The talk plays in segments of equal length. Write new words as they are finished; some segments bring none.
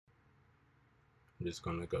I'm just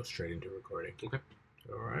gonna go straight into recording. Okay.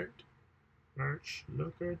 Alright. Let's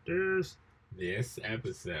look at this. This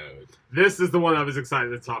episode. This is the one I was excited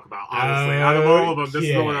to talk about, honestly. Out of all of them, this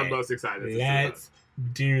is the one I'm most excited to see. Let's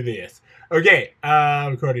do this. Okay,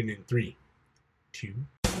 recording in 3, 2.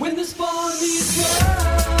 When the spawn meets world,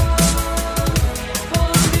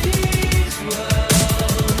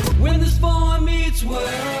 when the spawn meets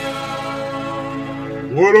world.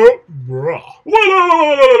 What up, bruh?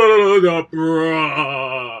 What up,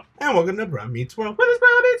 bruh? And welcome to Bruh Meets World. When the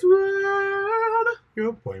spawn meets world.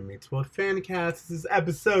 Your Boy Meets World Fancast. This is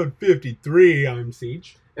episode 53. I'm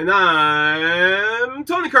Siege. And I'm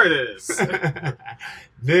Tony Curtis.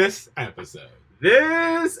 This episode.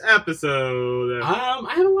 I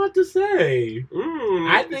have a lot to say.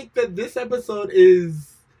 I think that this episode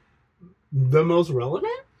is the most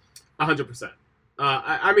relevant. 100%.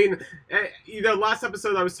 Last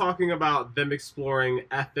episode I was talking about them exploring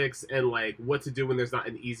ethics and like what to do when there's not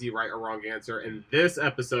an easy right or wrong answer, and this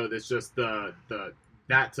episode is just the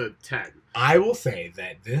that to 10. I will say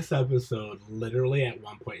that this episode literally at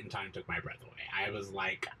one point in time took my breath away. I was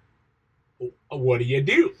like, what do you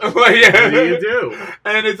do? What do you do?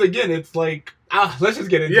 And it's like, let's just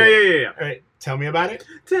get into it. Yeah. All right, tell me about it.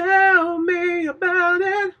 Tell me about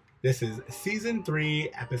it. This is Season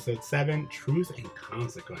 3, Episode 7, Truth and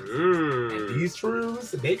Consequences. And these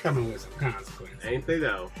truths, they come in with some consequences. Ain't they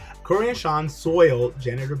though? Corey and Sean soil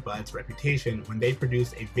Janitor Bud's reputation when they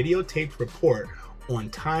produce a videotaped report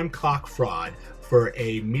on time clock fraud for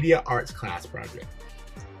a media arts class project.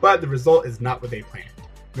 But the result is not what they planned.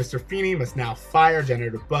 Mr. Feeney must now fire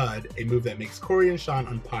Janitor Bud, a move that makes Corey and Sean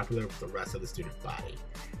unpopular with the rest of the student body.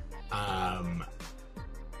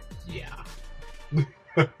 Yeah.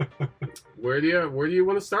 Where do you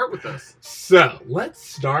want to start with this? So let's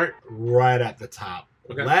start right at the top.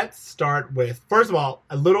 Okay. Let's start with, first of all,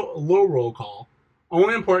 a little roll call.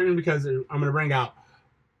 Only important because I'm going to bring out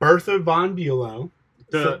Bertha Von Bulow.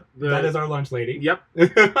 That is our lunch lady. Yep.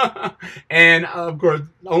 And of course,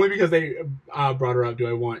 only because they brought her up do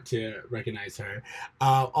I want to recognize her.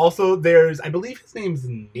 Also, I believe his name's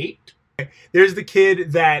Nate. There's the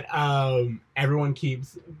kid that everyone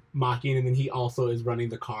keeps mocking, and then he also is running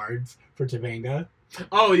the cards for Tavanga.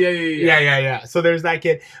 Oh, yeah. So there's that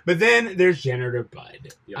kid. But then there's Janitor Bud,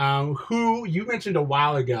 yep. Who you mentioned a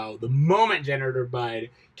while ago. The moment Janitor Bud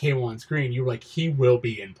came on screen, you were like, he will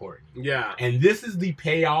be important. Yeah. And this is the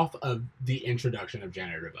payoff of the introduction of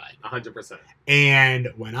Janitor Bud. 100%. And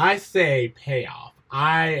when I say payoff,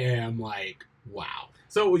 I am like, wow.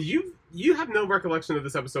 So you have no recollection of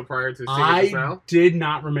this episode prior to seeing it just now? I did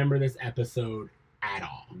not remember this episode at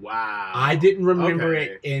all. Wow. I didn't remember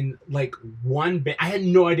it in like one bit. I had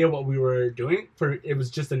no idea what we were doing. It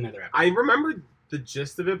was just another episode. I remembered the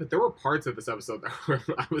gist of it, but there were parts of this episode that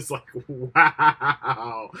I was like,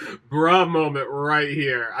 wow, bruh moment right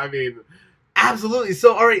here. I mean, absolutely.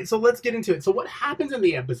 So, all right, so let's get into it. So what happens in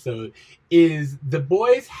the episode is the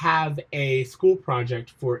boys have a school project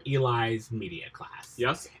for Eli's media class.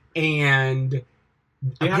 Yes. And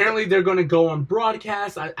apparently they're going to go on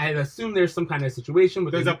broadcast. I assume there's some kind of situation.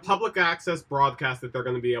 There's a public access broadcast that they're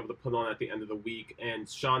going to be able to put on at the end of the week, and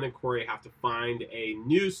Sean and Corey have to find a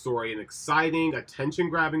news story, an exciting,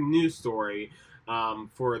 attention-grabbing news story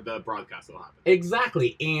for the broadcast that'll happen.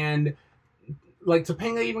 Exactly, and like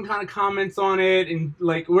Topanga even kind of comments on it, and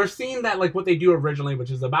like we're seeing that like what they do originally,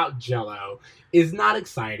 which is about Jell-O, is not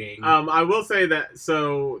exciting. I will say that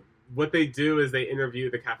so. What they do is they interview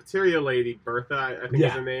the cafeteria lady, Bertha, I think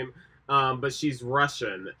is her name, but she's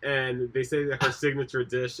Russian, and they say that her signature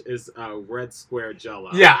dish is red square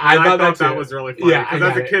Jell-O. Yeah, I thought that was really funny, because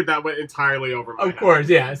as a kid, that went entirely over my head. Of course,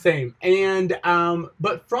 yeah, same. And,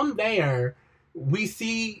 but from there, we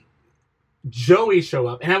see Joey show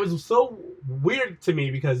up, and that was so weird to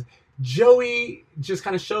me, because Joey just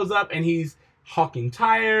kind of shows up, and he's hawking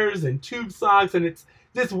tires and tube socks, and it's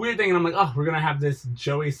this weird thing, and I'm like, oh, we're going to have this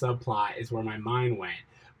Joey subplot is where my mind went.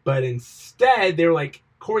 But instead, they were like,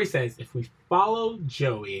 Corey says, if we follow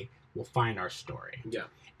Joey, we'll find our story. Yeah.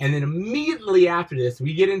 And then immediately after this,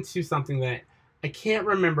 we get into something that I can't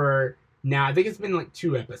remember now. I think it's been like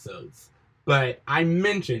 2 episodes. But I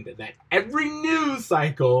mentioned that every news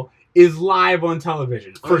cycle is live on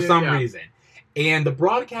television for some reason. And the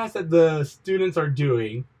broadcast that the students are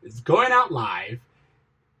doing is going out live.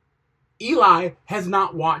 Eli has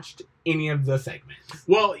not watched any of the segments.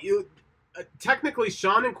 Well, technically,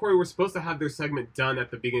 Sean and Corey were supposed to have their segment done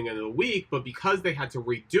at the beginning of the week, but because they had to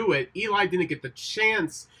redo it, Eli didn't get the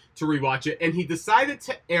chance to rewatch it, and he decided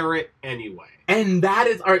to air it anyway. And that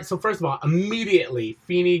is, all right, so first of all, immediately,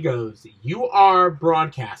 Feeney goes, you are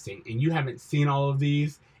broadcasting, and you haven't seen all of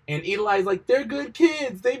these, And Eli's like, they're good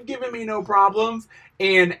kids. They've given me no problems.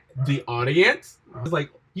 And the audience is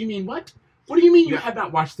like, you mean what? What do you mean you have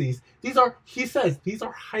not watched these? He says, these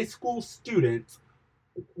are high school students.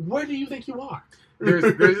 Where do you think you are?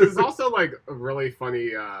 There's also like a really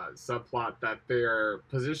funny subplot that they're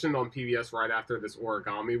positioned on PBS right after this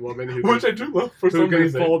origami woman Which I do love for some can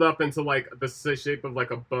reason. fold up into like the shape of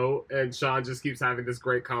like a boat, and Sean just keeps having this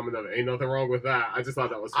great comment of "ain't nothing wrong with that." I just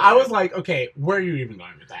thought that was funny. I was like, okay, where are you even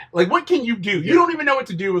going with that? Like, what can you do? You don't even know what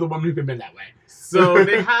to do with a woman who can bend that way. So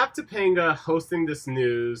they have Topanga hosting this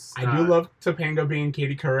news. I do love Topanga being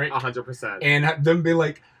Katie Couric. 100%. And them be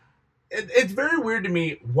like, it's very weird to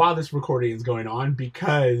me while this recording is going on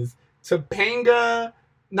because Alan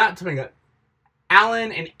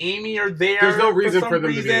and Amy are there. There's no reason for for them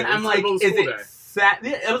reason. to be there. I'm like, is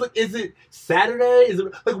it Saturday? Is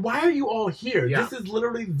it like, why are you all here? Yeah. This is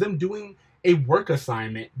literally them doing a work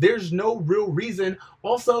assignment. There's no real reason.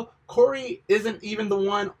 Also, Corey isn't even the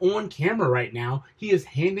one on camera right now. He is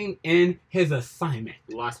handing in his assignment.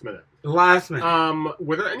 Last minute.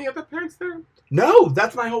 Were there any other parents there? No,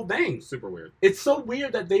 that's my whole thing. Super weird. It's so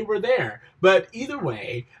weird that they were there. But either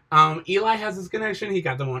way, Eli has his connection. He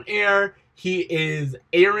got them on air. He is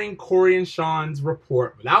airing Corey and Sean's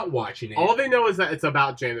report without watching it. All they know is that it's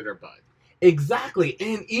about Janitor Bud. Exactly.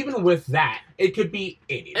 And even with that, it could be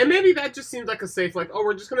anything. And maybe that just seems like a safe, like, oh,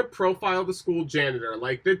 we're just going to profile the school janitor.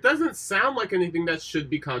 Like, it doesn't sound like anything that should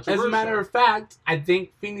be controversial. As a matter of fact, I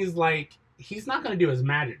think Feeney's like, he's not going to do his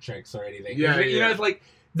magic tricks or anything. You know, it's like,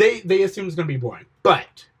 they assume it's going to be boring.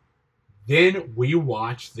 But then we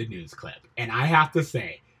watch the news clip. And I have to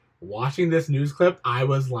say, watching this news clip, I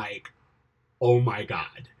was like, oh my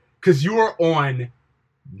God. Because you are on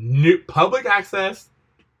public access.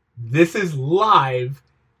 This is live.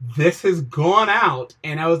 This has gone out.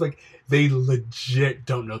 And I was like, they legit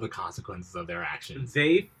don't know the consequences of their actions.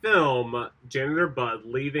 They film Janitor Bud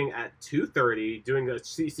leaving at 2:30, doing a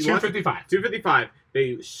 2:55. 2:55.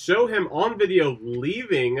 They show him on video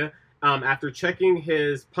leaving after checking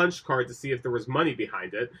his punch card to see if there was money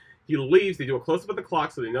behind it. He leaves. They do a close-up of the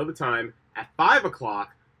clock so they know the time. At 5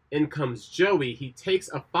 o'clock, in comes Joey. He takes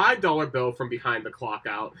a $5 bill from behind the clock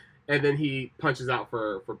out, and then he punches out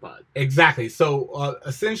for Bud. Exactly. So,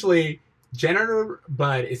 essentially, Janitor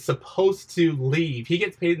Bud is supposed to leave. He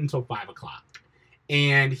gets paid until 5 o'clock.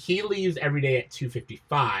 And he leaves every day at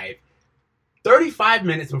 2:55, 35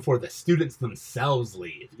 minutes before the students themselves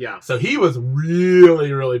leave. Yeah. So he was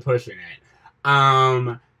really, really pushing it.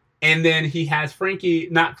 And then he has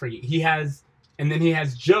he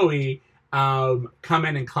has Joey come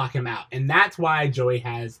in and clock him out. And that's why Joey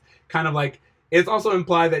has kind of like, it's also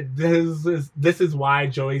implied that this is why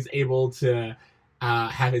Joey's able to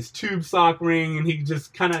have his tube sock ring, and he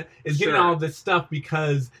just kind of is getting all of this stuff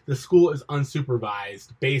because the school is unsupervised,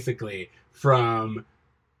 basically, from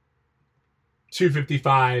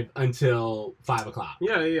 2:55 until 5 o'clock.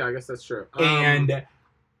 Yeah, I guess that's true. And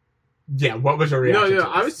yeah, what was your reaction? No,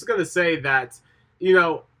 I was just gonna say that, you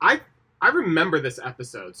know, I remember this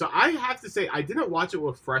episode, so I have to say I didn't watch it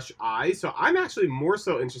with fresh eyes. So I'm actually more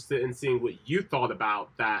so interested in seeing what you thought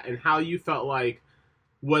about that and how you felt like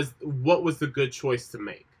what was the good choice to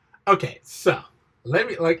make. Okay, so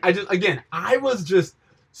I was just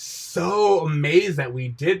so amazed that we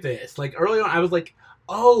did this. Like early on, I was like,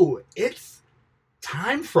 oh, it's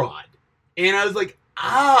time fraud, and I was like,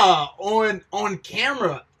 on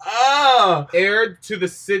camera. Aired to the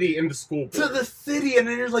city in the school board. To the city, and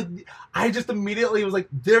then there's like, I just immediately was like,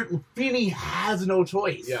 Feeney has no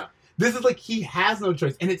choice. Yeah. This is like, he has no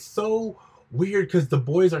choice. And it's so weird because the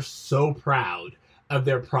boys are so proud of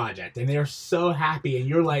their project and they're so happy, and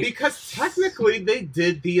you're like, because technically they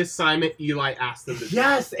did the assignment Eli asked them to do.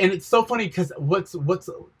 Yes, and it's so funny because what's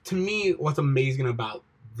amazing about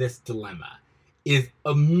this dilemma is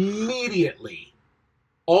immediately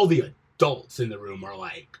all the adults in the room are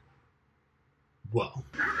like, whoa.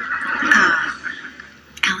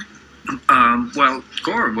 Alan? Well,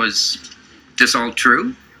 Cora, was this all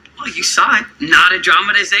true? Well, you saw it. Not a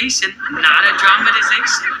dramatization. Not a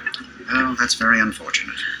dramatization. Oh, that's very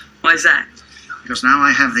unfortunate. Why is that? Because now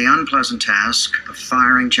I have the unpleasant task of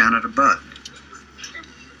firing Janitor Bud.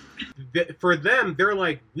 For them, they're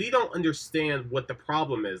like, we don't understand what the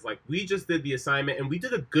problem is. Like, we just did the assignment and we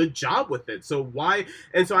did a good job with it. So why?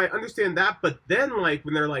 And so I understand that. But then, like,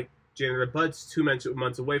 when they're like, Janitor Bud's 2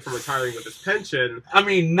 months away from retiring with his pension. I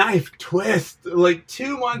mean, knife twist, like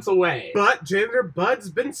 2 months away. But Janitor Bud's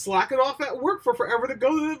been slacking off at work for forever to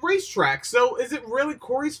go to the racetrack. So is it really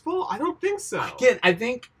Corey's fault? I don't think so. Again, I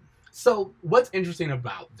think, so what's interesting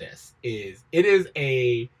about this is it is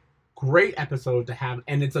a great episode to have,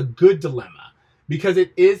 and it's a good dilemma because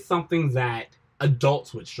it is something that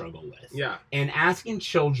adults would struggle with. Yeah. And asking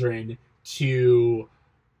children to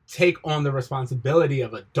take on the responsibility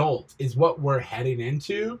of adults is what we're heading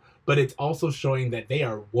into, but it's also showing that they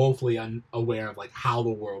are woefully unaware of like how the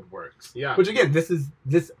world works. Yeah. Which again,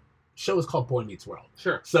 this show is called Boy Meets World.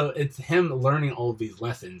 Sure. So it's him learning all of these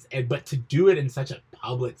lessons, but to do it in such a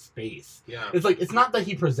public space. Yeah. It's like, it's not that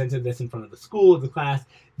he presented this in front of the school or the class.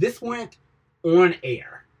 This went on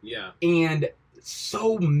air. Yeah. And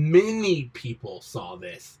so many people saw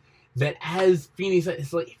this that, as Feeney said,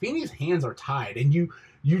 it's like Feeney's hands are tied, and you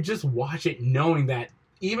just watch it knowing that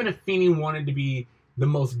even if Feeney wanted to be the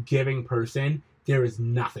most giving person, there is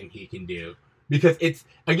nothing he can do. Because it's,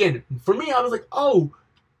 again, for me, I was like, oh,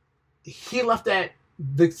 he left at,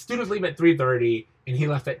 the students leave at 3:30 and he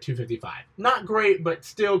left at 2:55. Not great, but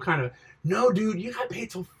still kind of, no, dude, you got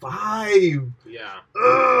paid till 5. Yeah.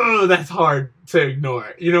 Ugh, that's hard to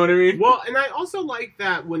ignore. You know what I mean? Well, and I also like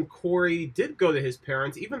that when Corey did go to his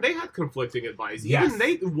parents, even they had conflicting advice. Yes.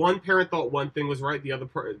 Even one parent thought one thing was right, the other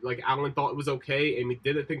like Alan thought it was okay, Amy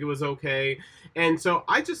didn't think it was okay, and so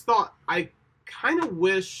I just thought I kind of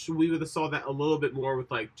wish we would have saw that a little bit more with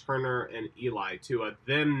like Turner and Eli too,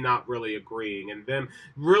 them not really agreeing and them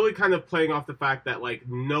really kind of playing off the fact that like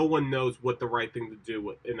no one knows what the right thing to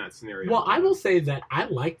do in that scenario. Well, I will say that I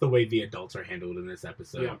like the way the adults are handled in this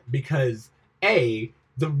episode because the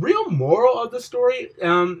real moral of the story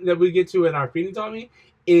that we get to in our Feeney Tommy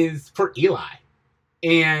is for Eli,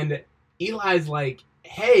 and Eli's like,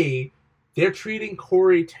 hey, they're treating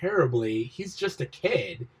Corey terribly. He's just a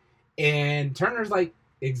kid. And Turner's like,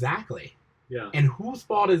 exactly. Yeah. And whose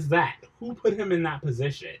fault is that? Who put him in that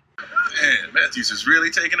position? Man, Matthews is really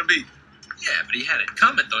taking a beat. Yeah, but he had it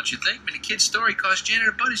coming, don't you think? I mean, the kid's story cost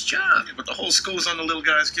Janitor Bud his job. Yeah, but the whole school's on the little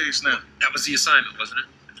guy's case now. That was the assignment, wasn't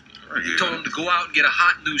it? Right, You told him to go out and get a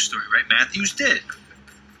hot news story, right? Matthews did.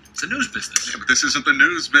 It's a news business. Yeah, but this isn't the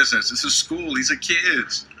news business. This is school. These are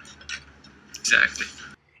kids. Exactly.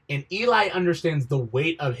 And Eli understands the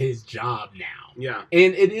weight of his job now. Yeah.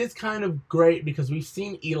 And it is kind of great because we've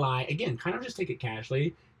seen Eli, again, kind of just take it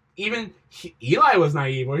casually. Even Eli was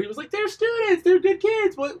naive, where he was like, they're students, they're good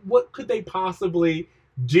kids. What could they possibly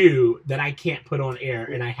do that I can't put on air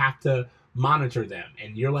and I have to monitor them?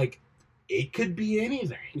 And you're like, it could be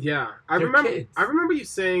anything. Yeah. I They're remember kids. I remember you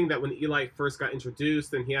saying that when Eli first got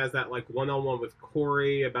introduced and he has that like one-on-one with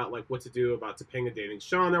Corey about like what to do about Topanga dating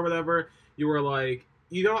Sean or whatever, you were like,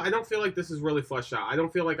 you know, I don't feel like this is really fleshed out. I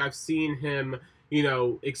don't feel like I've seen him, you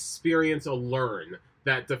know, experience or learn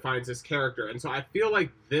that defines his character. And so I feel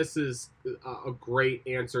like this is a great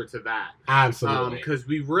answer to that. Absolutely. Because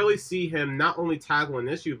we really see him not only tackle an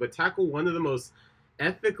issue, but tackle one of the most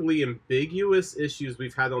ethically ambiguous issues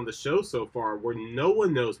we've had on the show so far, where no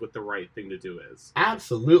one knows what the right thing to do is.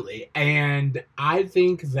 Absolutely. And I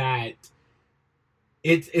think that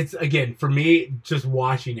it's again, for me, just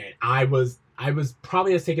watching it, I was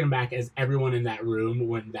probably as taken aback as everyone in that room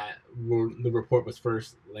when the report was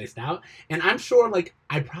first laced out. And I'm sure, like,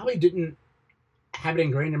 I probably didn't have it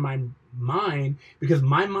ingrained in my mind because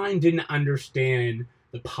my mind didn't understand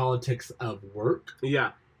the politics of work.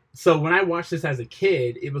 Yeah. So when I watched this as a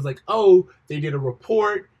kid, it was like, oh, they did a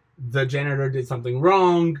report, the janitor did something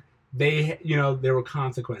wrong, there were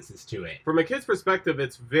consequences to it. From a kid's perspective,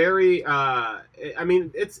 it's very,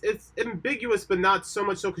 it's ambiguous, but not so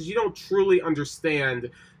much so because you don't truly understand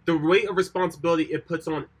the weight of responsibility it puts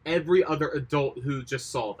on every other adult who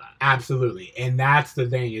just saw that. Absolutely. And that's the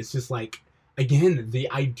thing. It's just like, again,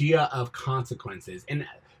 the idea of consequences. And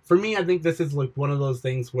for me, I think this is like one of those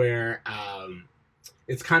things where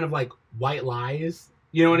it's kind of like white lies.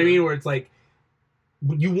 You know what I mean? Where it's like,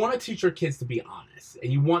 you want to teach your kids to be honest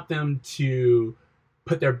and you want them to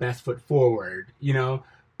put their best foot forward, you know,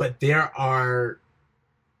 but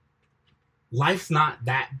life's not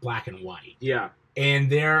that black and white. Yeah.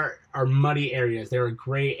 And there are muddy areas. There are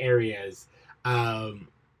gray areas.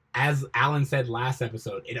 As Alan said last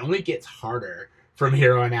episode, it only gets harder from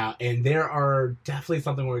here on out. And there are definitely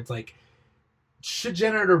something where it's like, should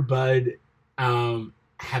Janitor Bud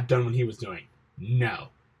have done what he was doing? No.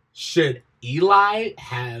 Should Eli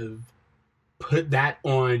have put that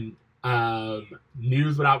on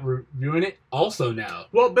news without reviewing it? Also no.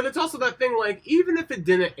 Well, but it's also that thing, like, even if it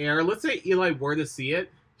didn't air, let's say Eli were to see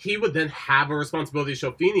it, he would then have a responsibility to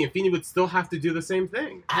show Feeney, and Feeney would still have to do the same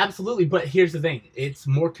thing. Absolutely, but here's the thing. It's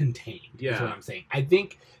more contained, is what I'm saying. I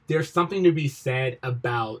think there's something to be said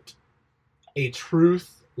about a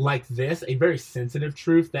truth like this, a very sensitive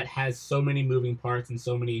truth that has so many moving parts and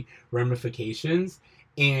so many ramifications.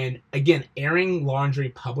 And again, airing laundry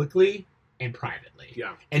publicly and privately.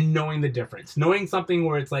 Yeah. And knowing the difference. Knowing something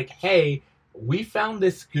where it's like, hey, we found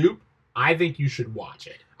this scoop. I think you should watch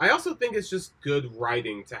it. I also think it's just good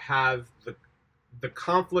writing to have the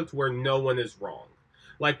conflict where no one is wrong.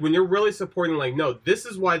 Like, when you're really supporting, like, no, this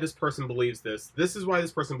is why this person believes this is why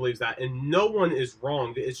this person believes that, and no one is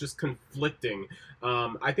wrong. It's just conflicting.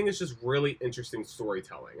 I think it's just really interesting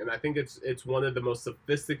storytelling, and I think it's one of the most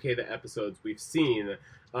sophisticated episodes we've seen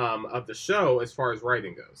of the show as far as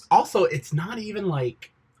writing goes. Also, it's not even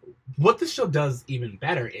like... What this show does even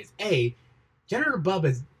better is, Janitor Bud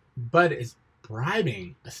is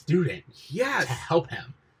bribing a student to help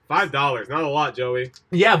him. $5, not a lot, Joey.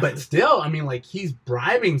 Yeah, but still, I mean, like, he's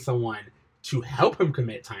bribing someone to help him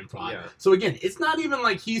commit time fraud. Yeah. So again, it's not even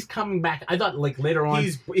like he's coming back. I thought, like, later on,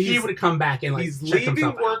 he would come back and, like, he's check leaving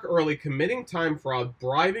himself work out. early, committing time fraud,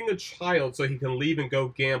 bribing a child so he can leave and go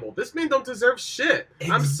gamble. This man don't deserve shit.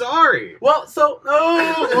 I'm sorry. Well, so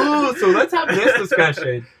so let's have this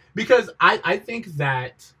discussion, because I think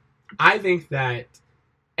that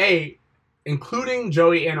including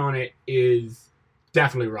Joey in on it is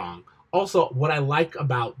definitely wrong. Also, what I like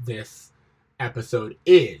about this episode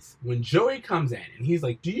is when Joey comes in and he's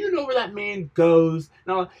like, "Do you know where that man goes?"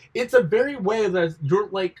 Now, it's a very way that you're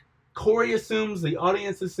like, Corey assumes, the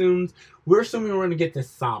audience assumes, we're assuming we're going to get this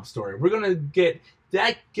sob story. We're going to get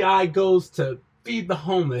that guy goes to feed the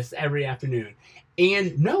homeless every afternoon.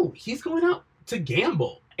 And no, he's going out to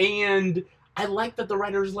gamble. And I like that the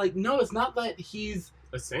writer's like, no, it's not that he's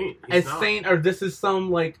a saint. Saint, or this is some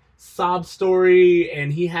like sob story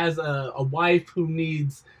and he has a wife who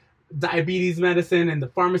needs diabetes medicine and the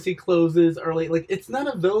pharmacy closes early. Like, it's none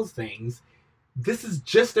of those things. This is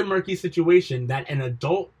just a murky situation that an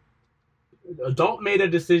adult made a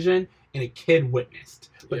decision and a kid witnessed.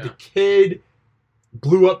 But the kid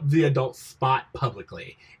blew up the adult spot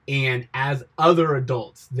publicly. And as other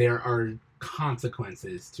adults, there are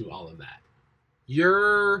consequences to all of that.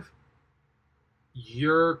 You're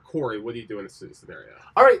Corey. What do you do in this scenario?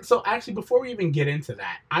 All right, so actually, before we even get into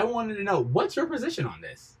that, I wanted to know, what's your position on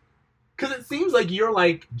this? Because it seems like you're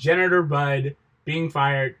like Janitor Bud being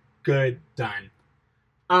fired, good, done.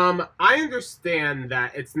 I understand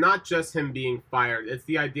that it's not just him being fired. It's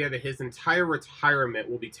the idea that his entire retirement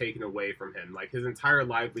will be taken away from him. Like, his entire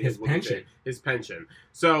livelihood will be taken. His pension.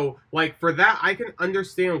 So, like, for that, I can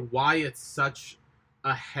understand why it's such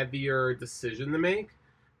a heavier decision to make.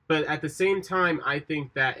 But at the same time, I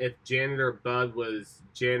think that if Janitor Bud was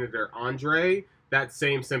Janitor Andre, that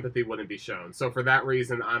same sympathy wouldn't be shown. So for that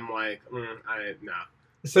reason, I'm like, nah.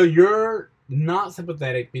 So you're not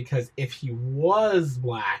sympathetic because if he was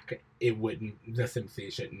black, the sympathy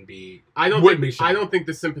shouldn't be. I don't think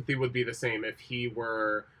the sympathy would be the same if he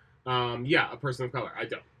were, a person of color. I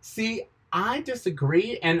don't. See, I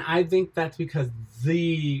disagree, and I think that's because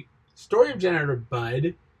the story of Janitor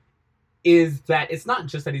Bud is that it's not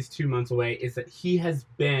just that he's 2 months away, it's that he has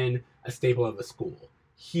been a staple of the school.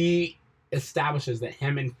 He establishes that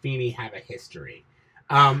him and Feeney have a history.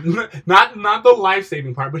 Not the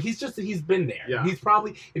life-saving part, but he's been there. Yeah. He's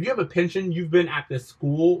probably, if you have a pension, you've been at this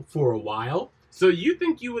school for a while. So you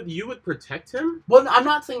think you would protect him? Well, I'm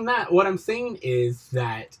not saying that. What I'm saying is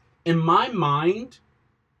that, in my mind,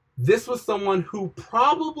 this was someone who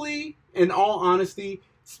probably, in all honesty,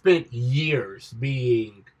 spent years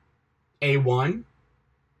being A1,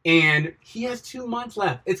 and he has 2 months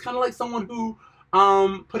left. It's kind of like someone who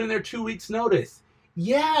put in their 2 weeks notice.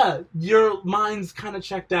 Yeah, your mind's kind of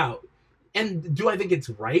checked out. And do I think it's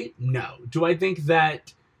right? No. Do I think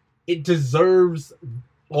that it deserves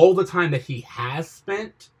all the time that he has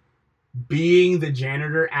spent being the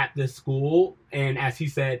janitor at this school, and as he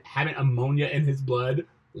said, having ammonia in his blood,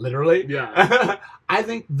 literally? Yeah. I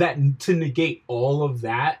think that to negate all of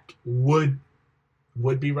that would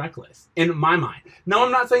be reckless, in my mind. Now,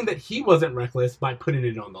 I'm not saying that he wasn't reckless by putting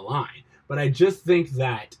it on the line, but I just think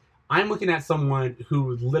that I'm looking at someone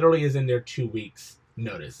who literally is in their 2 weeks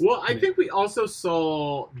notice. Well, I think we also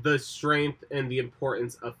saw the strength and the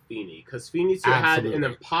importance of Feeney, because Feeney had an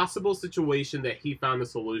impossible situation that he found a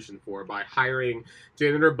solution for by hiring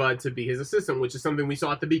Janitor Bud to be his assistant, which is something we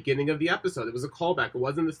saw at the beginning of the episode. It was a callback. It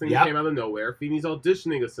wasn't this thing that came out of nowhere. Feeney's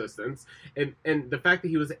auditioning assistants, and the fact that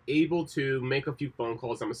he was able to make a few phone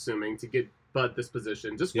calls, I'm assuming, to get Bud this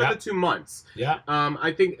position just for the 2 months. Yeah.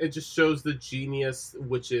 I think it just shows the genius,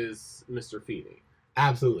 which is Mr. Feeney.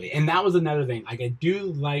 Absolutely. And that was another thing. Like, I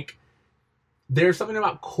do like, there's something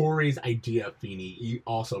about Corey's idea of Feeney you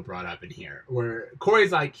also brought up in here, where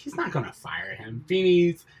Corey's like, he's not going to fire him.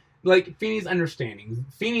 Feeney's understanding.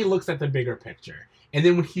 Feeney looks at the bigger picture. And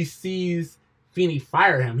then when he sees Feeney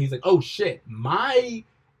fire him, he's like, oh shit, my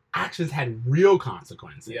actions had real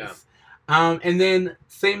consequences. Yeah. And then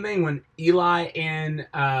same thing when Eli and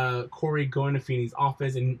Corey go into Feeney's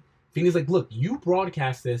office, and Feeney's like, "Look, you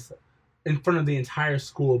broadcast this in front of the entire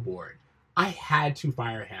school board. I had to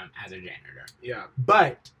fire him as a janitor. Yeah.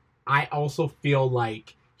 But I also feel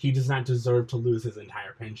like he does not deserve to lose his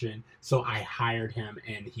entire pension, so I hired him,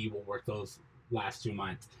 and he will work those last 2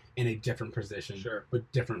 months in a different position with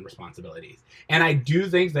different responsibilities." And I do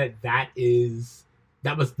think that was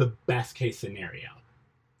the best case scenario.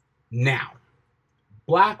 Now,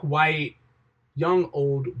 black, white, young,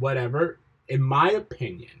 old, whatever, in my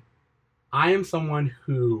opinion, I am someone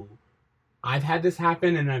who, I've had this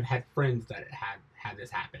happen, and I've had friends that have had this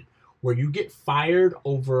happen, where you get fired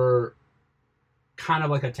over kind of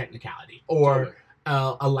like a technicality or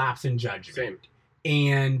a lapse in judgment. Same.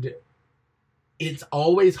 And it's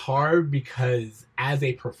always hard because as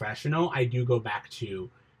a professional, I do go back to,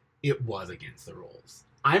 it was against the rules.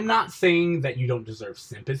 I'm not saying that you don't deserve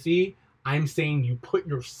sympathy. I'm saying you put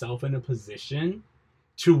yourself in a position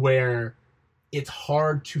to where it's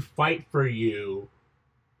hard to fight for you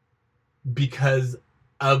because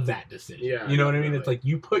of that decision. Yeah, you know what I mean? It's like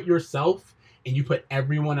you put yourself and you put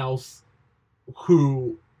everyone else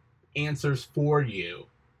who answers for you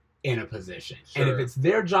in a position. Sure. And if it's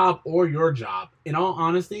their job or your job, in all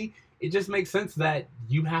honesty, it just makes sense that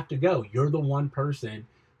you have to go. You're the one person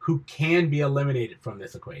who can be eliminated from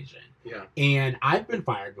this equation. Yeah. And I've been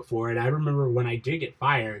fired before, and I remember when I did get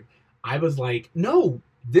fired, I was like, no,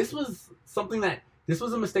 this was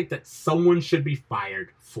a mistake that someone should be fired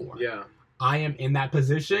for. Yeah. I am in that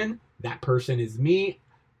position. That person is me.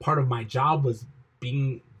 Part of my job was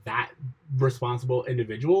being that responsible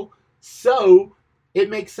individual. So it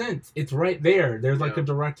makes sense. It's right there. There's like a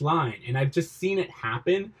direct line. And I've just seen it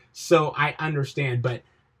happen. So I understand. But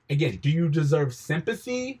again, do you deserve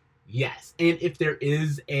sympathy? Yes. And if there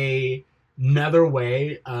is another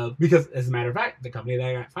way of, because as a matter of fact, the company that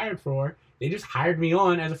I got fired for, they just hired me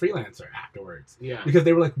on as a freelancer afterwards. Yeah. Because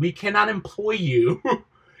they were like, we cannot employ you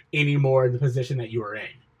anymore in the position that you are in.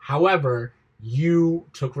 However, you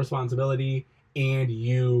took responsibility and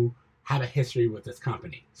you have a history with this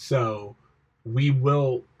company. So we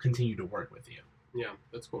will continue to work with you. Yeah,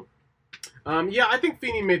 that's cool. Yeah, I think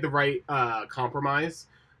Feeney made the right compromise.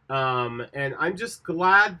 And I'm just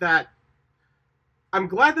glad that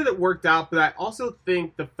it worked out, but I also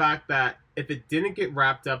think the fact that if it didn't get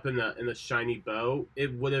wrapped up in a shiny bow,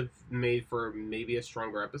 it would have made for maybe a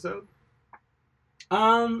stronger episode.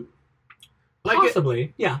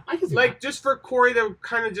 Possibly. Yeah, I can see that. Just for Corey to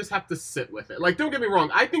kind of just have to sit with it. Like, don't get me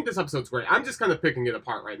wrong, I think this episode's great. I'm just kind of picking it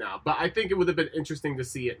apart right now, but I think it would have been interesting to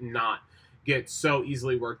see it not get so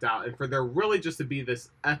easily worked out, and for there really just to be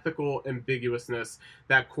this ethical ambiguousness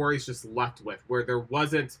that Corey's just left with, where there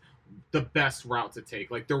wasn't the best route to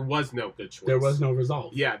take. Like, there was no good choice. There was no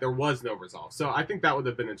resolve. Yeah, there was no resolve. So I think that would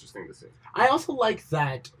have been interesting to see. I also like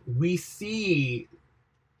that we see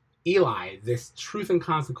Eli, this truth and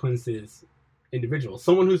consequences individual,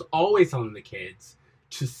 someone who's always telling the kids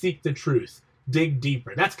to seek the truth, dig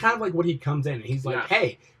deeper. That's kind of like what he comes in and he's like,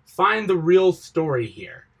 hey, find the real story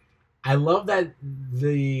here. I love that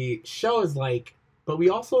the show is like, but we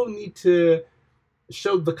also need to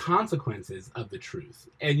show the consequences of the truth.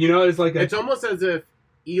 And, you know, it's like it's almost as if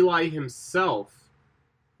Eli himself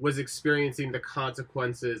was experiencing the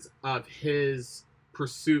consequences of his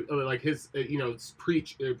pursuit, like his,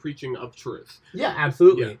 preaching of truth. Yeah,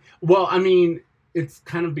 absolutely. Yeah. Well, I mean, it's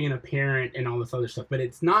kind of being a parent and all this other stuff, but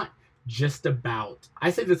it's not just about, I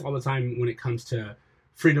say this all the time when it comes to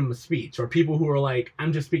freedom of speech or people who are like,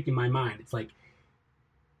 I'm just speaking my mind. It's like,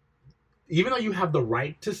 even though you have the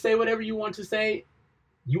right to say whatever you want to say,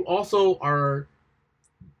 you also are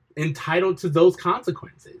entitled to those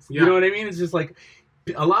consequences. Yeah. You know what I mean? It's just like,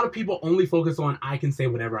 a lot of people only focus on, I can say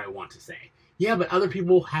whatever I want to say. Yeah, but other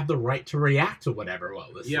people have the right to react to whatever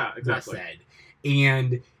was said.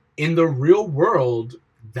 And in the real world,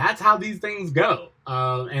 that's how these things go.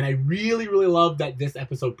 And I really, really love that this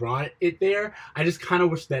episode brought it there. I just kind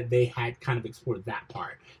of wish that they had kind of explored that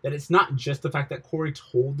part. That it's not just the fact that Corey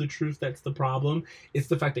told the truth that's the problem. It's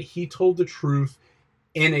the fact that he told the truth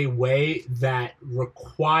in a way that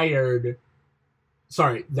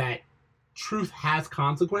that truth has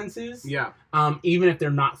consequences. Yeah. Even if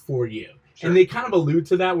they're not for you. Sure. And they kind of allude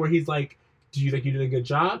to that where he's like, do you think you did a good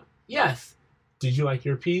job? Yes. Did you like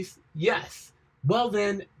your piece? Yes. Well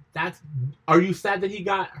then, are you sad that he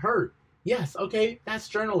got hurt? Yes. Okay, that's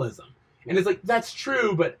journalism. And it's like, that's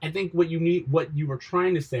true, but I think what you were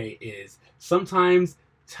trying to say is sometimes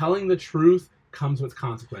telling the truth comes with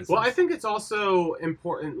consequences. Well, I think it's also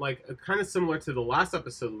important, like kind of similar to the last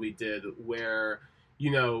episode we did where,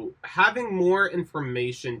 having more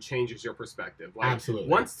information changes your perspective. Like, Absolutely.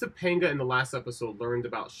 Once Topanga in the last episode learned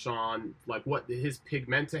about Sean, like what his pig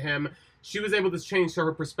meant to him, she was able to change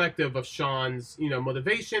her perspective of Sean's,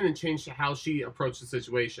 motivation and change how she approached the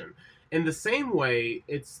situation. In the same way,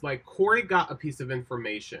 it's like Corey got a piece of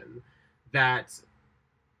information that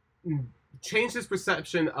changed his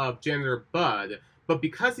perception of Janitor Bud, but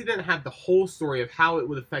because he didn't have the whole story of how it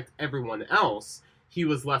would affect everyone else, he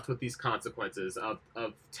was left with these consequences of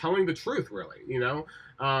telling the truth, really,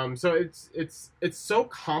 So it's so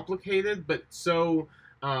complicated, but so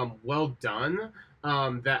well done,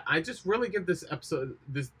 that I just really give this episode,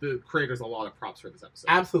 the creators, a lot of props for this episode.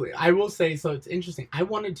 Absolutely. I will say, so it's interesting. I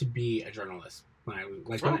wanted to be a journalist when I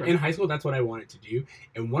was in high school. That's what I wanted to do.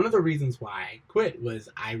 And one of the reasons why I quit was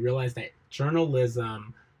I realized that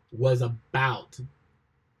journalism was about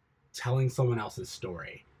telling someone else's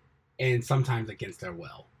story, and sometimes against their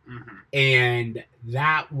will. Mm-hmm. And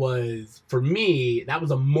that was, for me, that was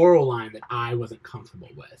a moral line that I wasn't comfortable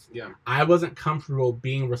with. Yeah. I wasn't comfortable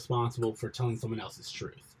being responsible for telling someone else's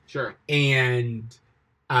truth. Sure. And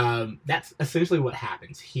that's essentially what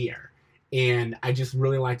happens here. And I just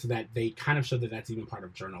really liked that they kind of showed that that's even part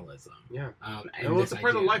of journalism. Yeah. And it's a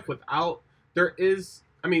part of life. Without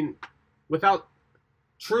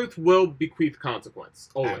truth will bequeath consequence,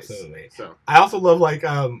 always. Absolutely. So I also love,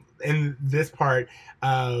 in this part,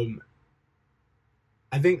 I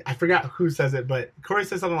think, I forgot who says it, but Corey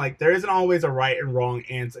says something like, there isn't always a right and wrong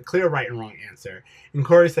answer, a clear right and wrong answer. And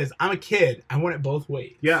Corey says, I'm a kid. I want it both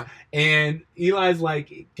ways. Yeah. And Eli's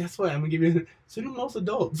like, guess what? I'm going to give you, so do most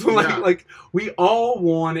adults. Yeah. We all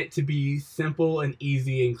want it to be simple and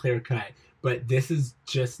easy and clear cut, but this is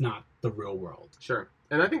just not the real world. Sure.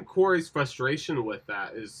 And I think Corey's frustration with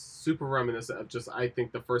that is super reminiscent of just, I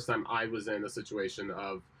think, the first time I was in a situation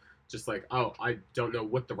of just like, oh, I don't know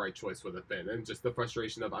what the right choice would have been. And just the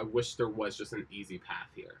frustration of, I wish there was just an easy path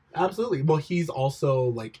here. Absolutely. Well, he's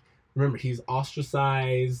also, remember, he's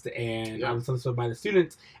ostracized and all this other stuff by the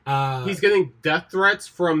students. He's getting death threats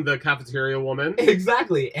from the cafeteria woman.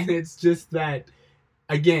 Exactly. And it's just that,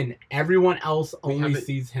 again, everyone else only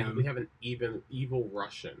sees him. We have an evil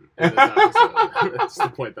Russian in this episode. Just to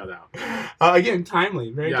point that out. Again,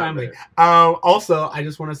 timely. Very timely. Right. Also, I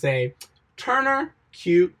just want to say, Turner,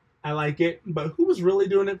 cute. I like it. But who was really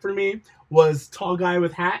doing it for me was tall guy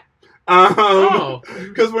with hat.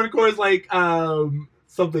 Because when Corey's like,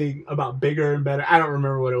 something about bigger and better. I don't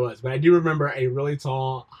remember what it was, but I do remember a really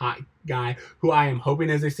tall, hot guy who I am hoping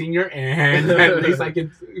is a senior, and at least I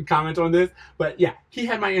can comment on this. But yeah, he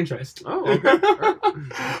had my interest. Oh, okay.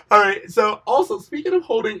 All right. So also, speaking of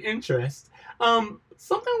holding interest,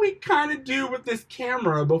 something we kind of do with this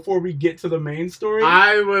camera before we get to the main story.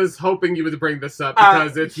 I was hoping you would bring this up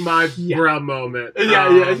because it's my bruh moment.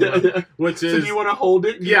 Yeah. Which is... So do you want to hold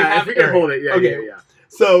it? Yeah, if you can hold it. Yeah, okay. yeah.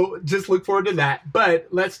 So just look forward to that. But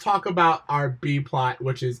let's talk about our B plot,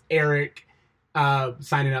 which is Eric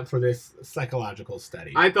signing up for this psychological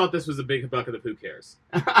study. I thought this was a big bucket of who cares.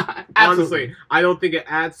 Absolutely. Honestly, I don't think it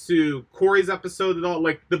adds to Corey's episode at all.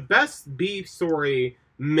 Like, the best B story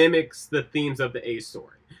mimics the themes of the A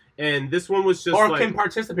story. And this one was just or can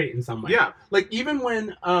participate in some way. Yeah. Like, even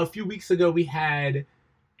when a few weeks ago we had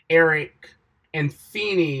Eric and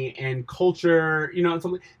Feeney and culture,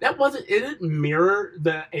 something that it didn't mirror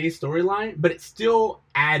the A storyline, but it still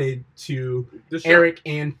added to Eric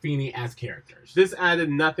and Feeney as characters. This added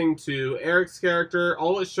nothing to Eric's character.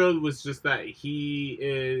 All it showed was just that he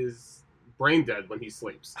is brain dead when he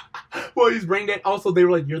sleeps. Well, he's brain dead. Also, they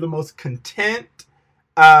were like, you're the most content,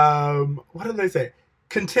 what did they say?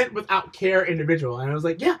 Content without care individual. And I was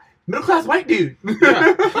like, yeah, middle class white dude.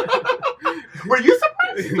 Yeah. Were you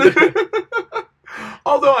surprised?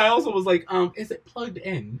 Although I also was like, is it plugged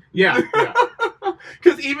in? Yeah.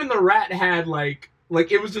 Because even the rat had like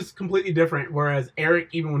it was just completely different. Whereas Eric,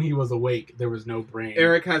 even when he was awake, there was no brain.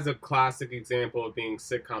 Eric has a classic example of being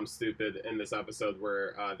sitcom stupid in this episode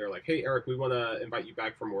where they're like, hey, Eric, we want to invite you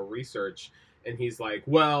back for more research. And he's like,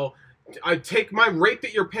 well, I take my rate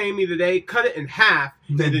that you're paying me today, cut it in half,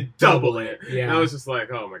 then double it. Yeah. And I was just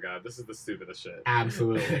like, oh my God, this is the stupidest shit.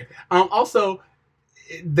 Absolutely. Also,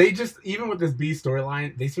 they just, even with this B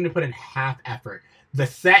storyline, they seem to put in half effort. The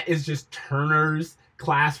set is just Turner's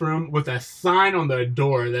classroom with a sign on the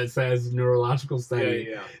door that says neurological study.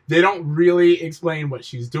 Yeah. They don't really explain what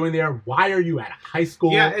she's doing there. Why are you at a high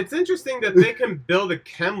school? Yeah, it's interesting that they can build a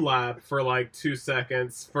chem lab for like 2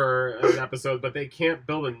 seconds for an episode, but they can't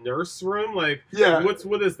build a nurse room. Like, yeah,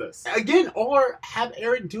 what is this? Again, or have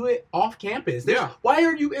Eric do it off campus. Why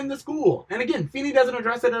are you in the school? And again, Feeney doesn't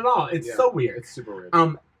address it at all. It's so weird. It's super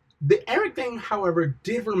weird. The Eric thing, however,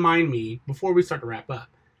 did remind me, before we start to wrap up,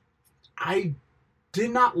 I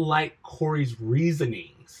did not like Corey's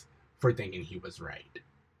reasonings for thinking he was right.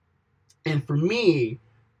 And for me,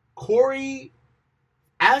 Corey,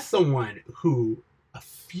 as someone who a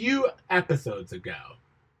few episodes ago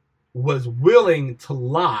was willing to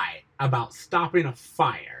lie about stopping a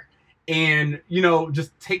fire and,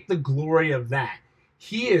 just take the glory of that,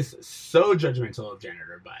 he is so judgmental of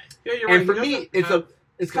Janitor Bud. Yeah, you're And right. for me,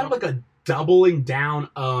 it's kind of like a doubling down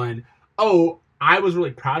on, I was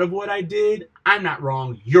really proud of what I did. I'm not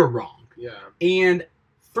wrong. You're wrong. Yeah. And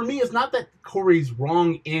for me, it's not that Corey's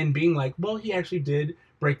wrong in being like, well, he actually did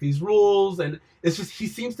break these rules. And it's just, he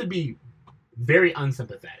seems to be very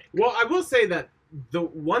unsympathetic. Well, I will say that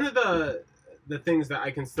one of the things that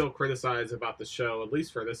I can still criticize about the show, at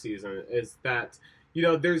least for this season, is that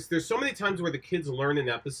there's so many times where the kids learn an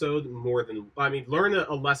episode learn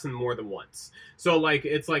a lesson more than once. So like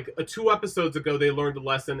it's like 2 episodes ago they learned a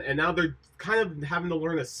lesson, and now they're kind of having to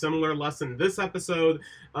learn a similar lesson this episode.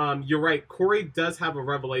 You're right, Corey does have a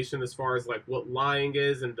revelation as far as like what lying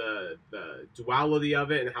is and the duality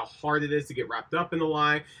of it and how hard it is to get wrapped up in the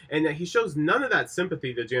lie, and he shows none of that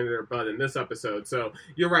sympathy to Janitor Bud in this episode. So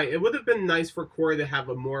you're right, it would have been nice for Corey to have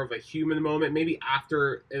a more of a human moment, maybe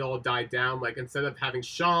after it all died down, like instead of having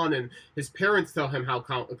Sean and his parents tell him how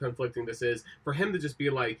conflicting this is, for him to just be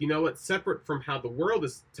like, you know what, separate from how the world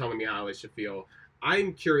is telling me how I should feel,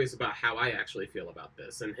 I'm curious about how I actually feel about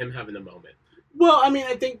this, and him having a moment. Well,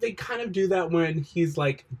 I think they kind of do that when he's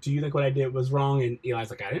like, do you think what I did was wrong? And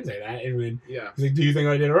Eli's like, I didn't say that. And when he's like, do you think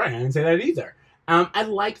I did it right? I didn't say that either. I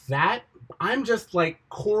like that. I'm just like,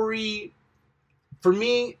 Corey, for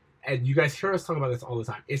me, and you guys hear us talk about this all the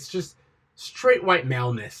time, it's just straight white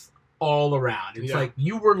maleness all around. It's like,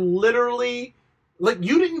 you were literally, like,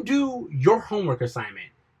 you didn't do your homework assignment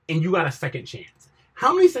and you got a second chance.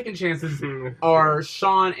 How many second chances are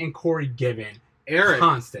Sean and Corey given Eric,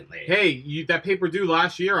 constantly? Hey, that paper due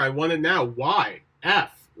last year, I want it now. Why?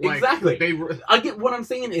 F. Like, exactly. Again, what I'm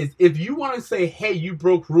saying is, if you want to say, hey, you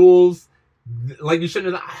broke rules, like you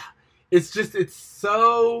shouldn't have, it's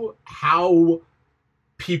so how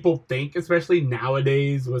people think, especially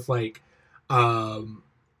nowadays with like,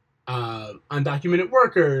 undocumented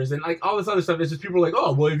workers and like all this other stuff. It's just people are like,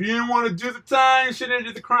 oh, well, if you didn't want to do the time, you shouldn't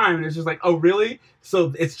do the crime. And it's just like, oh, really?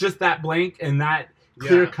 So it's just that blank and that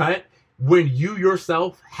clear cut when you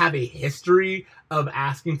yourself have a history of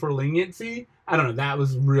asking for leniency. I don't know. That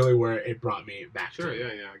was really where it brought me back to. Sure, yeah,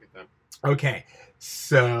 I get that. Okay,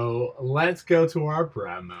 so let's go to our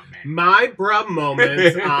bruh moment. My bruh moment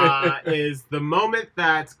is the moment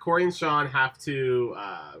that Corey and Sean have to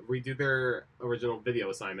redo their original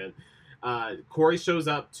video assignment. Corey shows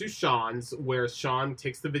up to Sean's, where Sean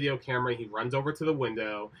takes the video camera, he runs over to the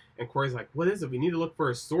window, and Corey's like, what is it? We need to look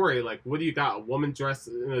for a story. Like, what do you got? A woman dressed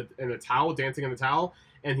in a towel, dancing in a towel?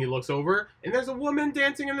 And he looks over, and there's a woman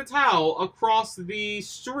dancing in a towel across the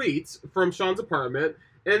street from Sean's apartment,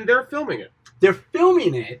 and they're filming it. They're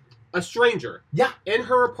filming it. A stranger. Yeah. In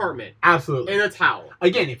her apartment. Absolutely. In a towel.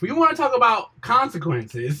 Again, if we want to talk about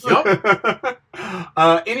consequences,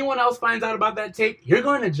 anyone else finds out about that tape, you're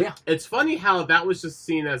going to jail. It's funny how that was just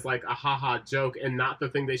seen as like a haha joke and not the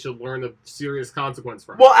thing they should learn of serious consequence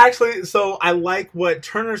from. Well, actually, so I like what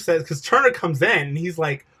Turner says, because Turner comes in and he's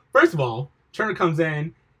like, first of all, Turner comes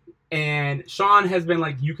in and Sean has been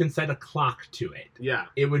like, you can set a clock to it. Yeah.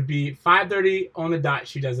 It would be 5:30 on the dot.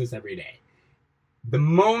 She does this every day. The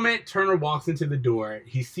moment Turner walks into the door,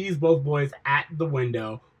 he sees both boys at the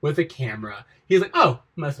window with a camera. He's like, oh,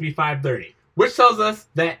 must be 5:30. Which tells us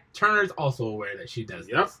that Turner's also aware that she does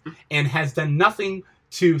this. And has done nothing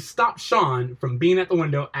to stop Sean from being at the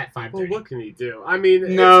window at 5:30. Well, what can he do? I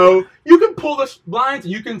mean... No. You can pull the blinds.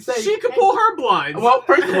 You can say... She can pull her blinds. Well,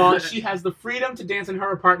 first of all, she has the freedom to dance in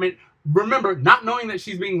her apartment. Remember, not knowing that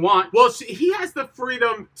she's being watched. Well, he has the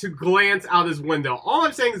freedom to glance out his window. All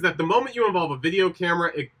I'm saying is that the moment you involve a video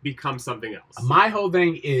camera, it becomes something else. My whole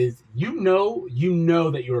thing is, you know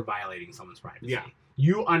that you are violating someone's privacy. Yeah.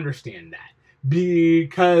 You understand that.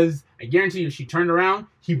 Because I guarantee you, if she turned around,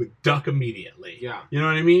 he would duck immediately. Yeah. You know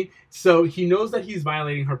what I mean? So he knows that he's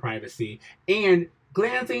violating her privacy. And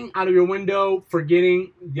glancing out of your window,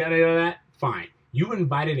 forgetting, yada, yada, fine. You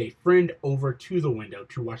invited a friend over to the window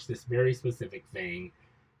to watch this very specific thing.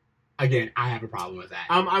 Again, I have a problem with that.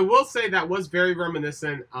 I will say that was very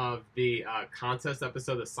reminiscent of the contest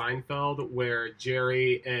episode of Seinfeld, where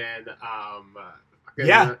Jerry and all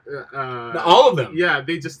of them. Yeah,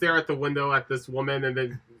 they just stare at the window at this woman, and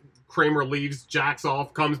then Kramer leaves, jacks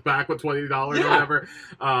off, comes back with $20 or Yeah. whatever.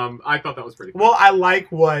 I thought that was pretty cool. Well, I like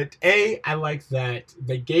that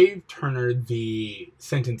they gave Turner the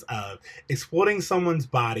sentence of exploiting someone's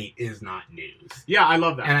body is not news. Yeah, I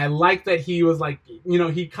love that. And I like that he was like,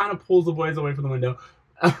 he kind of pulls the boys away from the window.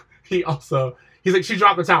 He's like, she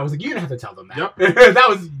dropped the towel. I was like, you didn't have to tell them that. Yep.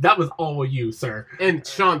 that was all you, sir. And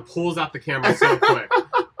Sean pulls out the camera so quick.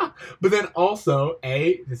 But then also,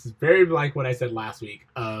 this is very like what I said last week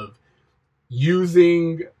of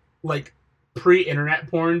using like pre-internet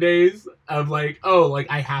porn days of like,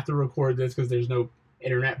 I have to record this because there's no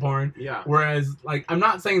internet porn. Yeah. Whereas, like, I'm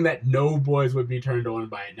not saying that no boys would be turned on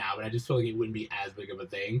by it now, but I just feel like it wouldn't be as big of a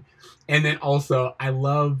thing. And then also,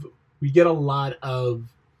 we get a lot of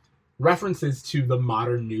references to the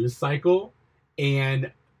modern news cycle,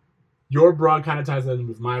 and your bra kind of ties in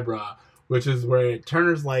with my bra, which is where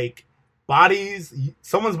Turner's like,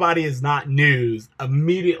 someone's body is not news.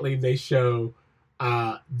 Immediately they show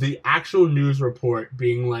the actual news report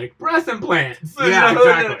being like breast implants. Yeah,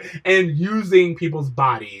 exactly. And using people's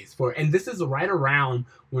bodies and this is right around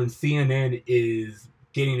when CNN is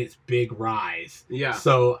getting its big rise. Yeah.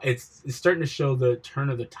 So it's starting to show the turn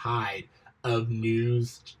of the tide of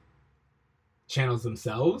news channels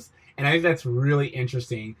themselves. And I think that's really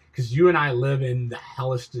interesting because you and I live in the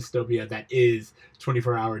hellish dystopia that is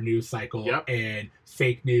 24-hour news cycle and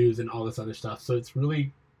fake news and all this other stuff. So it's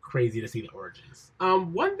really crazy to see the origins.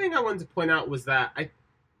 One thing I wanted to point out was that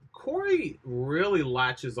Corey really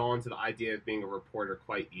latches on to the idea of being a reporter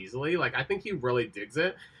quite easily. Like, I think he really digs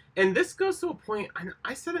it. And this goes to a point,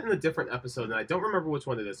 I said it in a different episode, and I don't remember which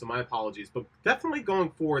one it is, so my apologies. But definitely going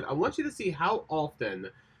forward, I want you to see how often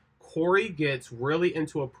Corey gets really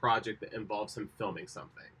into a project that involves him filming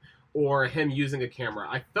something or him using a camera.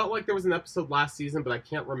 I felt like there was an episode last season, but I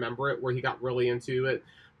can't remember it, where he got really into it.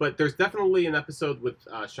 But there's definitely an episode with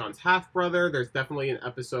Sean's half-brother. There's definitely an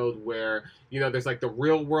episode where, there's like the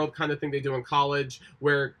real world kind of thing they do in college,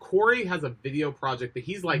 where Corey has a video project that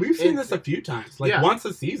he's like... We've seen this a few times, once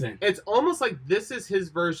a season. It's almost like this is his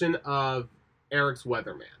version of Eric's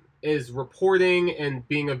Weatherman, is reporting and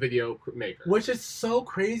being a video maker. Which is so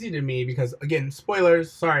crazy to me because, again,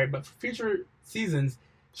 spoilers, sorry, but for future seasons,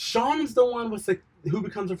 Sean's the one who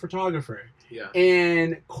becomes a photographer. Yeah.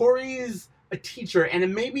 And Corey's a teacher,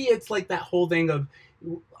 and maybe it's like that whole thing of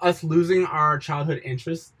us losing our childhood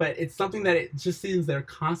interests, but it's something that it just seems they're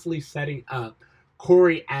constantly setting up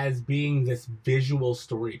Corey as being this visual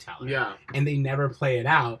storyteller. Yeah. And they never play it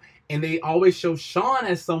out. And they always show Sean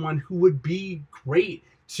as someone who would be great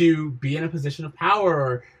to be in a position of power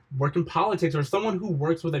or work in politics, or someone who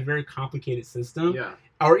works with a very complicated system,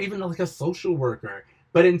 or even like a social worker.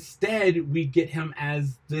 But instead, we get him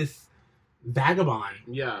as this vagabond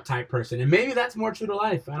type person, and maybe that's more true to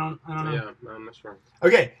life. I don't know. Yeah, I'm not sure.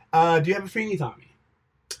 Okay, do you have a Feeny taught me?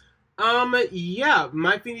 Yeah,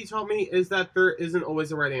 my Feeny taught me is that there isn't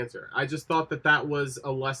always a right answer. I just thought that was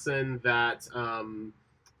a lesson that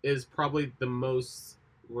is probably the most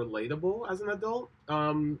relatable as an adult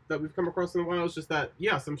that we've come across in a while. It's just that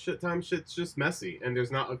some shit's just messy, and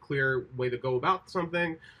there's not a clear way to go about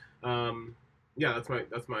something. That's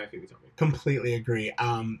my Feeny taught me. Completely agree.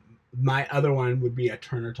 My other one would be a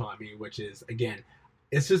Turner taught me, which is, again,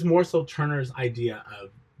 it's just more so Turner's idea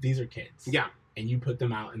of these are kids. Yeah. And you put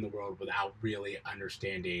them out in the world without really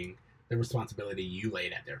understanding the responsibility you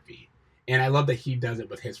laid at their feet. And I love that he does it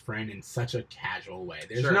with his friend in such a casual way.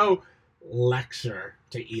 There's no lecture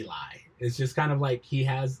to Eli. It's just kind of like he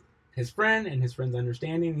has his friend and his friend's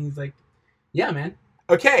understanding, and he's like, yeah, man.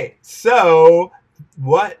 Okay, so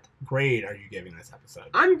what grade are you giving this episode?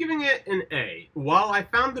 I'm giving it an A. While I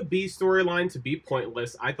found the B storyline to be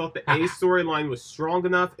pointless, I thought the A storyline was strong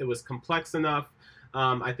enough. It was complex enough.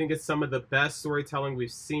 I think it's some of the best storytelling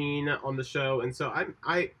we've seen on the show. And so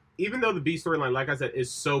I even though the B storyline, like I said,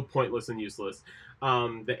 is so pointless and useless,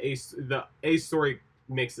 the A story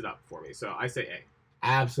makes it up for me. So I say A.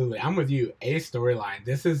 Absolutely. I'm with you. A storyline.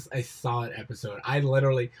 This is a solid episode. I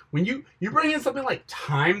literally, when you bring in something like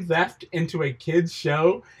time theft into a kid's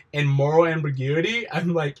show and moral ambiguity,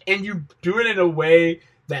 I'm like, and you do it in a way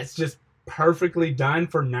that's just perfectly done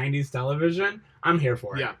for 90s television, I'm here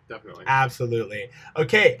for it. Yeah, definitely. Absolutely.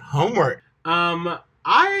 Okay, homework.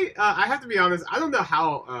 I have to be honest, I don't know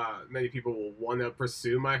how many people will want to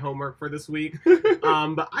pursue my homework for this week,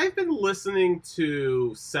 but I've been listening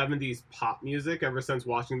to 70s pop music ever since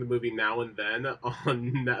watching the movie Now and Then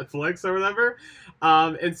on Netflix or whatever,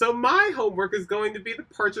 and so my homework is going to be the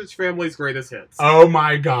Partridge Family's greatest hits. Oh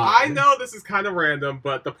my god. I know this is kind of random,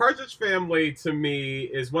 but the Partridge Family to me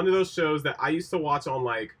is one of those shows that I used to watch on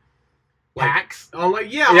like PAX. I'm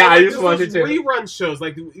like, Yeah, I used to watch those it too. rerun shows,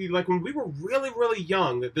 like when we were really, really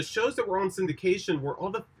young, the shows that were on syndication were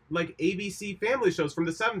all the like ABC family shows from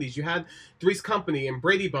the 70s. You had Three's Company and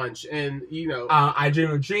Brady Bunch, and I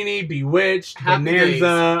Dream of Jeannie, Bewitched, Happy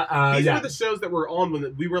Bonanza. These were the shows that were on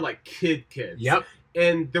when we were like kids. Yep.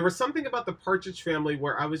 And there was something about the Partridge Family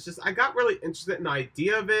where I got really interested in the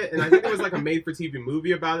idea of it, and I think there was like a made-for-TV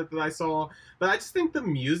movie about it that I saw. But I just think the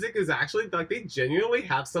music is actually like they genuinely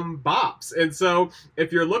have some bops. And so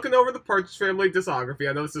if you're looking over the Partridge Family discography,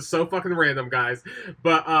 I know this is so fucking random, guys,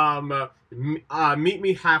 but Meet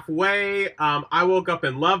Me Halfway, I Woke Up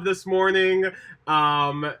in Love This Morning.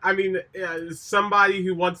 Somebody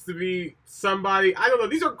Who Wants to Be Somebody. I don't know.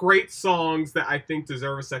 These are great songs that I think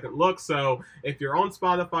deserve a second look. So if you're on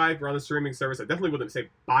Spotify, if you're on a streaming service, I definitely wouldn't say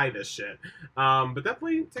buy this shit. But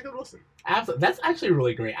definitely take a listen. Absolutely. That's actually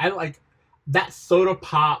really great. I like that soda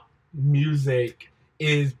pop music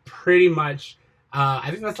is pretty much, I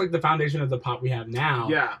think that's like the foundation of the pop we have now.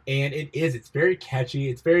 Yeah. And it's very catchy.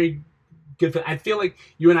 It's very good. I feel like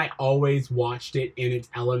you and I always watched it in its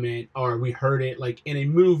element, or we heard it like in a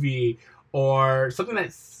movie or something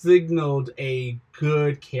that signaled a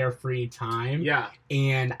good carefree time. Yeah.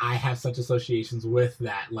 And I have such associations with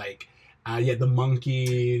that. Like, the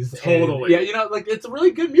Monkees. Totally. And, like it's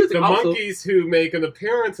really good music. The also, Monkees, who make an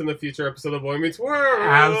appearance in the future episode of Boy Meets World.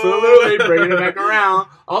 Absolutely, bringing it back around.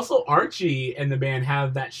 Also, Archie and the band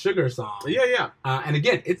have that Sugar song. Yeah. And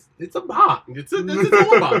again, it's a bop. It's all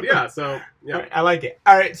bop. Yeah. So yeah, right, I like it.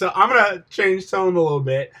 All right, so I'm gonna change tone a little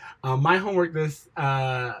bit. My homework this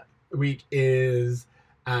week is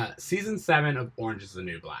season 7 of Orange Is the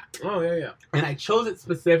New Black. Oh yeah. And I chose it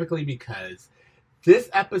specifically because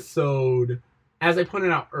this episode, as I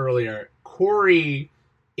pointed out earlier, Corey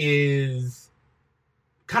is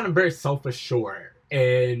kind of very self-assured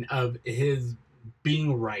and of his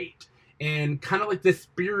being right. And kind of like the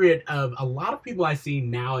spirit of a lot of people I see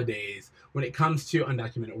nowadays when it comes to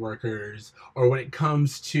undocumented workers or when it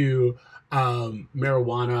comes to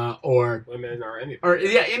marijuana or women or anything. Or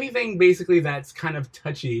anything basically that's kind of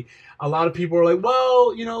touchy. A lot of people are like,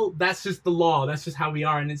 well, that's just the law. That's just how we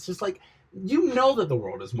are. And it's just like, that the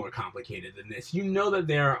world is more complicated than this. That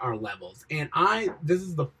there are levels. And this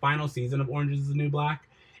is the final season of Orange Is the New Black.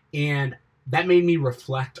 And that made me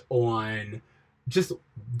reflect on just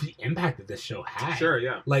the impact that this show had. Sure,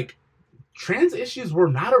 yeah. Like, trans issues were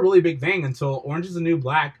not a really big thing until Orange Is the New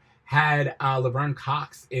Black had Laverne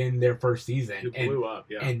Cox in their first season. It blew up,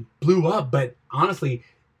 yeah. And blew up. But honestly,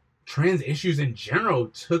 trans issues in general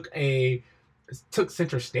took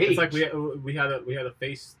center stage. It's like we had a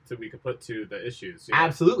face that we could put to the issues.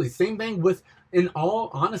 Absolutely. Same thing with, in all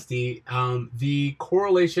honesty, the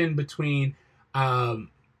correlation between our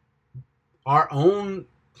own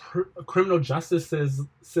criminal justice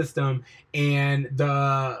system and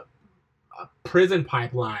the prison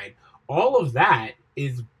pipeline. All of that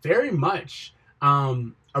is very much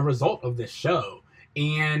a result of this show.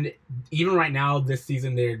 And even right now, this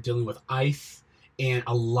season, they're dealing with ICE. And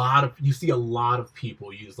you see a lot of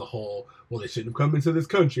people use the whole, well, they shouldn't have come into this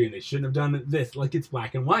country and they shouldn't have done this, like it's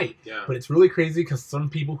black and white. Yeah. But it's really crazy because some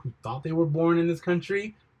people who thought they were born in this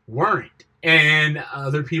country weren't. And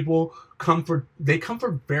other people come for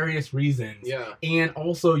various reasons. Yeah. And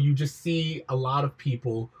also you just see a lot of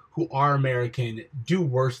people who are American do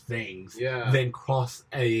worse things than cross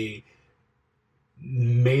a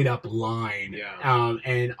made up line.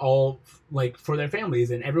 And all like for their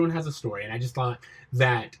families, and everyone has a story. And I just thought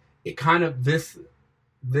that it kind of this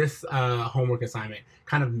homework assignment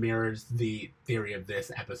kind of mirrors the theory of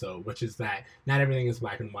this episode, which is that not everything is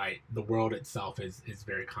black and white. The world itself is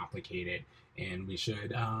very complicated, and we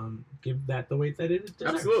should give that the weight that it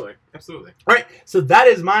deserves. Absolutely. All right, so that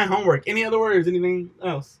is my homework. Any other words? Anything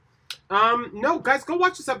else? No, guys, go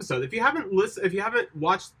watch this episode. If you haven't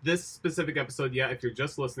watched this specific episode yet, if you're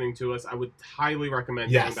just listening to us, I would highly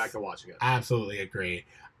recommend going back and watching it. Absolutely agree.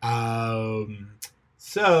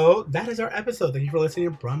 So that is our episode. Thank you for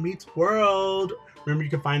listening to Bruh Meets World. Remember, you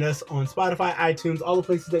can find us on Spotify, iTunes, all the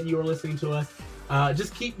places that you are listening to us.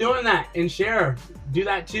 Just keep doing that and share. Do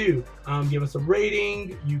that too. Give us a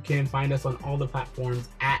rating. You can find us on all the platforms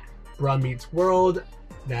at Bruh Meets World.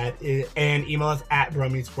 And email us at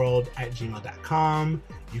bruhmeetsworld@gmail.com.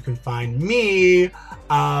 You can find me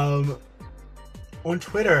on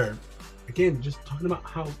Twitter. Again, just talking about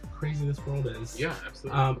how crazy this world is. Yeah,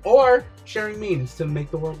 absolutely. Or sharing memes to make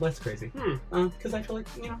the world less crazy. Because I feel like,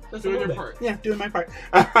 that's doing a little your bit. part. Yeah, doing my part.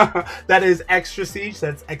 That is Extra Siege.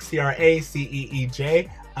 That's XCRACEEJ.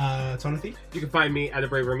 Tonathy? You can find me at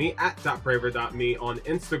 @braver.me, @braver.me on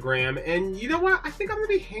Instagram. And you know what? I think I'm going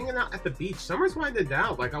to be hanging out at the beach. Summer's winding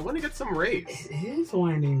down. Like, I want to get some rays. It is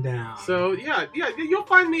winding down. So, yeah, you'll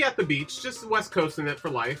find me at the beach. Just West Coasting it for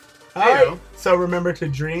life. All right. So remember to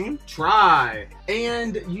dream. Try.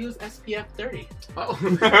 And use SPF 30.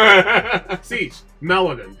 Oh. Siege.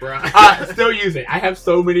 Melanin, bro. Still use it. I have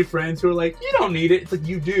so many friends who are like, you don't need it. It's like,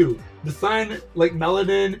 you do. The sun, like,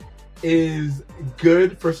 melanin is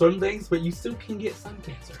good for some things, but you still can get sun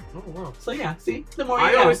cancer. Oh, wow. So, yeah, see? The more you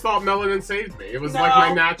I know. always thought melanin saved me. It was like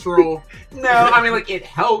my natural... No, I mean, like, it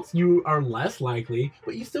helps. You are less likely,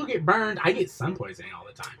 but you still get burned. I get sun poisoning all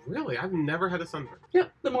the time. Really? I've never had a sunburn.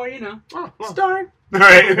 Yep, the more you know. Oh, well. Start. All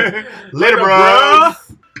right. Later, bros.